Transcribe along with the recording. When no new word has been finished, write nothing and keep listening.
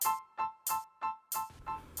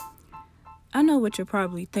I know what you're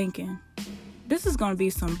probably thinking. This is going to be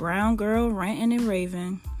some brown girl ranting and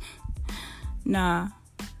raving. Nah,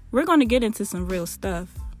 we're going to get into some real stuff.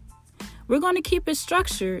 We're going to keep it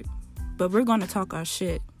structured, but we're going to talk our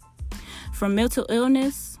shit. From mental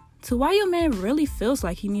illness to why your man really feels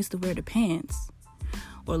like he needs to wear the pants.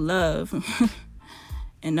 Or love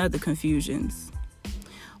and other confusions.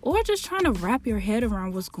 Or just trying to wrap your head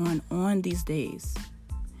around what's going on these days.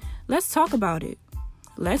 Let's talk about it.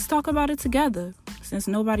 Let's talk about it together, since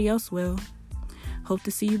nobody else will. Hope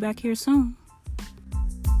to see you back here soon.